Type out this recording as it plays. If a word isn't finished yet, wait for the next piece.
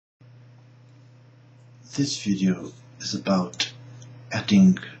This video is about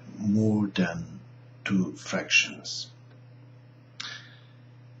adding more than two fractions.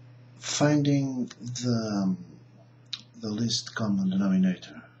 Finding the least common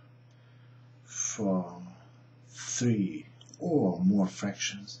denominator for three or more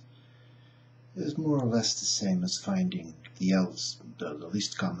fractions is more or less the same as finding the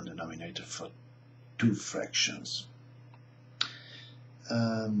least common denominator for two fractions.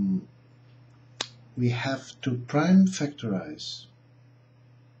 We have to prime factorize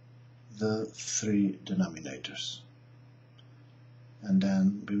the three denominators, and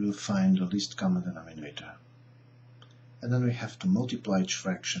then we will find the least common denominator, and then we have to multiply each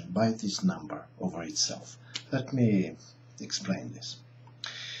fraction by this number over itself. Let me explain this.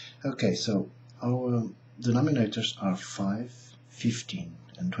 Okay, so our denominators are 5, 15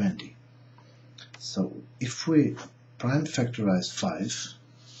 and 20. So if we prime factorize 5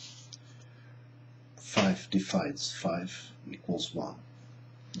 divides 5 equals 1.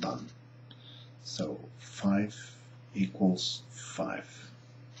 Done. So 5 equals 5.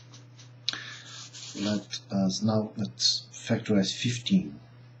 Let's factorize 15.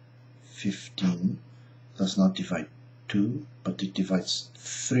 15 does not divide 2, but it divides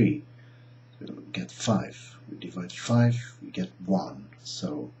 3. We'll get 5. We divide 5, we get 1.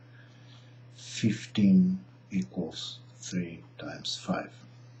 So 15 equals 3 times 5.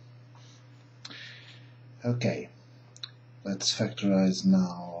 Okay, let's factorize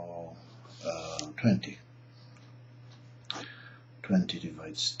now 20. 20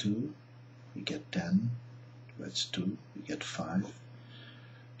 divides 2, we get 10. Divides 2, we get 5.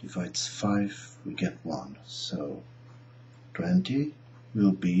 Divides 5, we get 1. So 20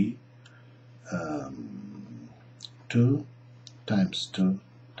 will be 2 times 2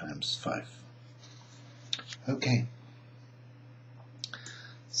 times 5. Okay,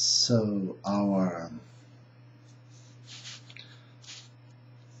 so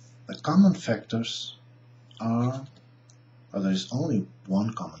the common factors are, there is only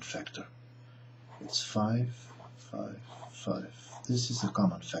one common factor. It's 5, 5, 5. This is a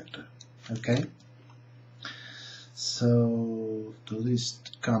common factor. Okay? So the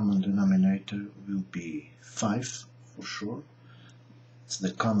least common denominator will be 5 for sure. It's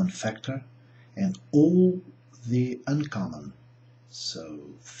the common factor, and all the uncommon. So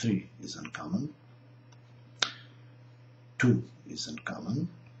 3 is uncommon, 2 is uncommon,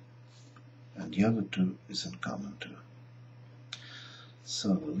 and the other 2 is uncommon too.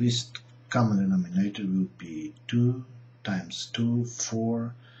 So the least common denominator will be 2 times 2,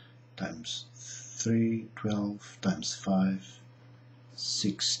 4 times 3, 12 times 5,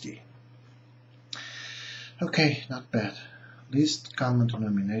 60. Okay, not bad. Least common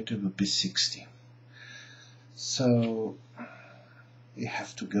denominator will be 60. So we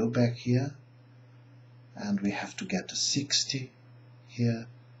have to go back here, and we have to get a 60 here,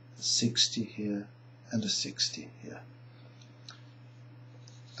 a 60 here, and a 60 here.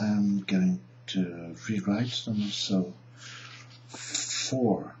 I'm going to rewrite them. So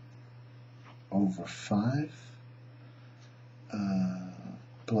 4 over 5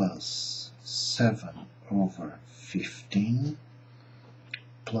 plus 7 over 15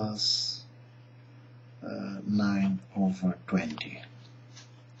 plus 9 over 20.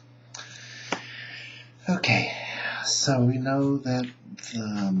 Okay, so we know that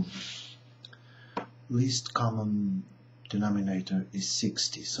the least common denominator is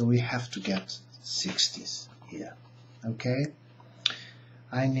 60, so we have to get 60s here. Okay,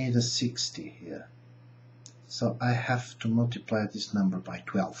 I need a 60 here, so I have to multiply this number by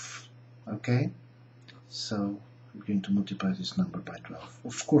 12. Okay, so I'm going to multiply this number by 12.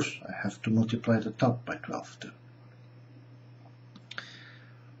 Of course, I have to multiply the top by 12 too.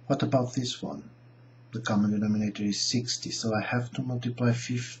 What about this one? The common denominator is 60, so I have to multiply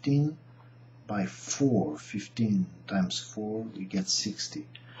 15 by 4. 15 times 4, we get 60.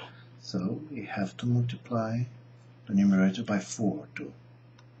 So we have to multiply the numerator by 4 too.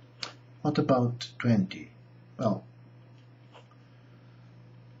 What about 20? Well,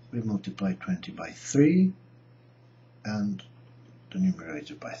 we multiply 20 by 3 and the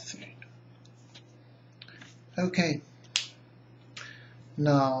numerator by 3. Okay,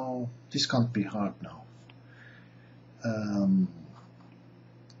 now this can't be hard now.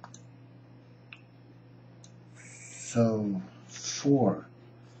 So 4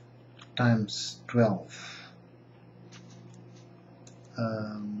 times 12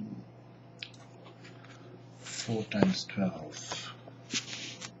 4 times 12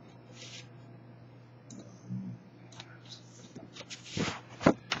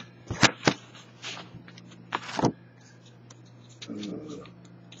 4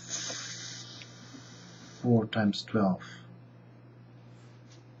 4 times 12,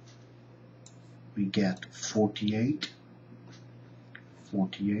 we get 48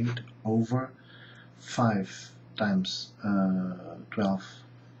 over 5 times 12,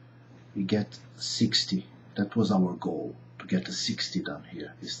 we get 60. That was our goal, to get a 60 down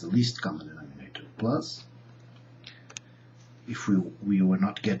here. Is the least common denominator, plus, if we were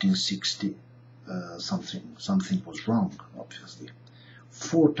not getting 60, something was wrong, obviously.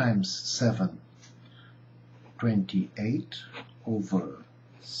 4 times 7, 28 over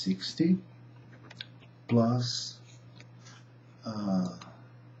 60, plus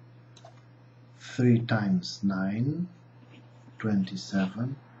 3 times 9,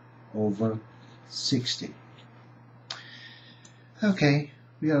 27 over 60. Okay,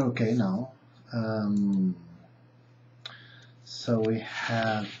 we are okay now. So we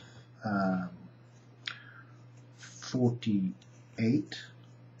have 48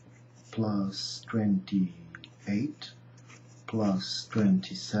 plus 28 plus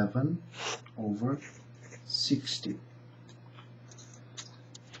 27 over 60.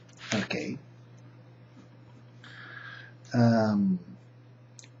 Okay.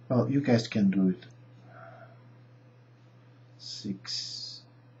 Well, you guys can do it. 6,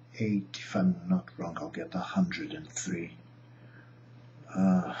 8, if I'm not wrong, I'll get 103.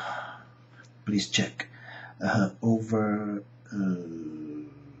 Please check. Over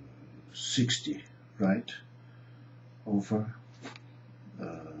 60, right? Over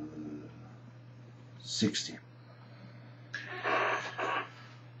 60.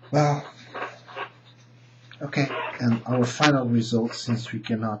 Well, okay, and our final result, since we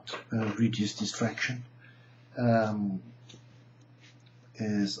cannot reduce this fraction,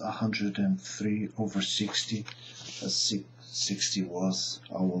 is 103 over 60. 60 was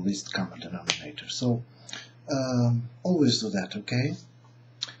our least common denominator. So always do that, okay?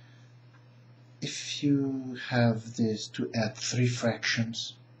 If you have this to add 3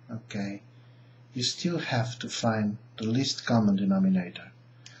 fractions, okay, you still have to find the least common denominator.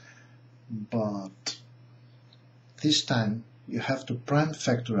 But this time you have to prime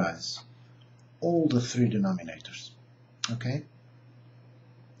factorize all the 3 denominators, okay?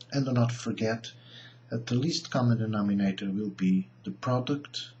 And do not forget that the least common denominator will be the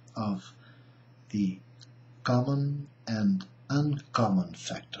product of the common and uncommon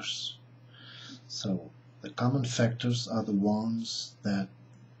factors. So the common factors are the ones that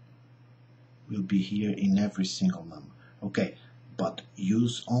will be here in every single number. Okay, but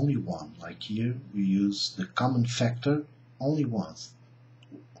use only one. Like here, we use the common factor only once.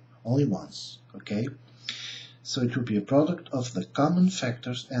 Okay? So it will be a product of the common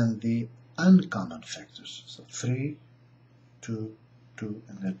factors and the uncommon factors. So 3, 2, 2,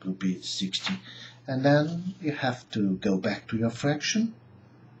 and that will be 60. And then you have to go back to your fraction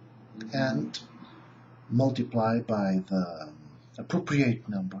and multiply by the appropriate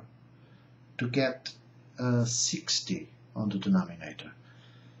number to get 60 on the denominator.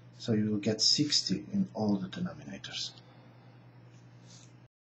 So you will get 60 in all the denominators.